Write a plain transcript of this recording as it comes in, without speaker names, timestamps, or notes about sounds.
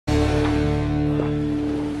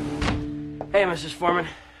Hey, Mrs. Foreman.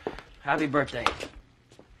 Happy birthday.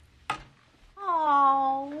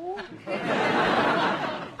 Oh.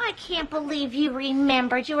 I can't believe you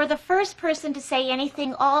remembered. You were the first person to say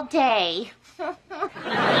anything all day.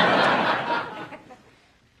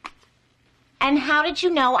 And how did you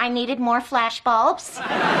know I needed more flashbulbs?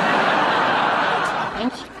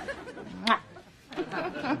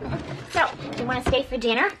 So, do you want to stay for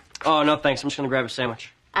dinner? Oh, no, thanks. I'm just going to grab a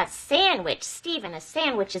sandwich. A sandwich? Stephen, a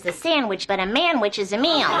sandwich is a sandwich, but a manwich is a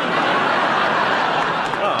meal. Oh,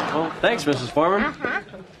 well, thanks, Mrs. Foreman. Uh-huh.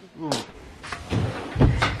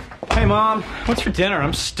 Hey, Mom, what's for dinner?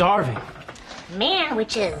 I'm starving.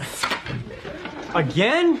 Manwiches.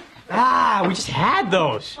 Again? Ah, we just had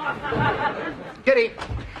those. Kitty,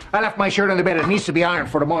 I left my shirt on the bed. It needs to be ironed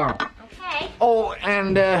for tomorrow. Okay. Oh,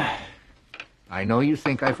 and, I know you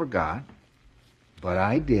think I forgot, but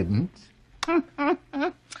I didn't.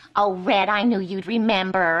 Oh, Red, I knew you'd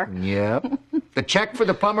remember. Yep. The check for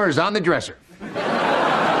the plumber is on the dresser.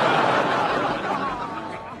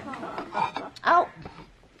 Oh.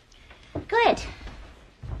 Good.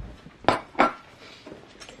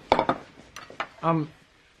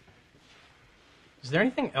 Is there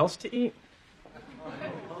anything else to eat?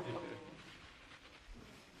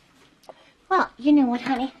 Well, you know what,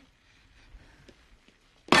 honey?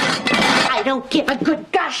 I don't give a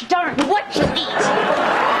good gosh darn what you eat.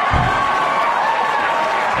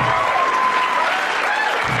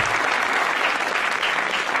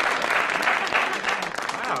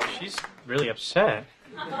 Wow, she's really upset.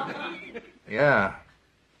 Yeah.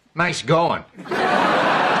 Nice going.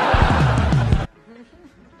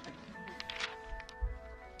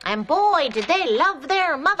 And boy, did they love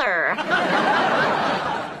their mother.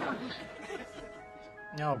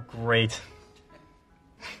 Oh, great.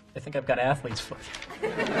 I think I've got athlete's foot.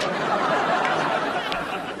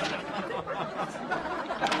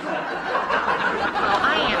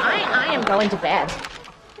 I am going to bed.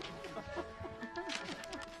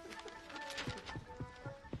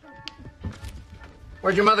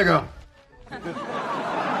 Where'd your mother go?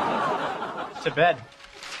 To bed.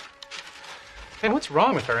 Man, what's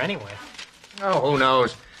wrong with her anyway? Oh, who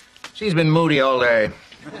knows? She's been moody all day.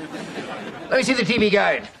 Let me see the TV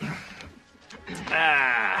guide.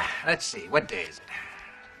 Let's see. What day is it?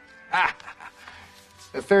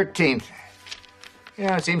 The 13th.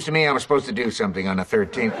 Yeah, it seems to me I was supposed to do something on the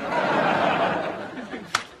 13th.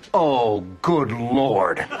 Oh, good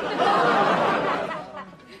Lord.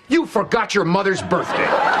 You forgot your mother's birthday.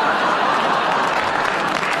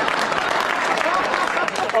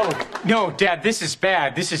 Oh, no, Dad, this is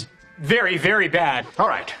bad. This is very, very bad. All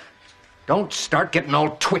right. Don't start getting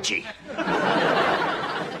all twitchy.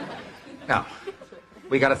 Now,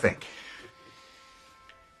 we gotta think.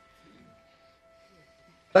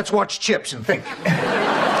 Let's watch Chips and think.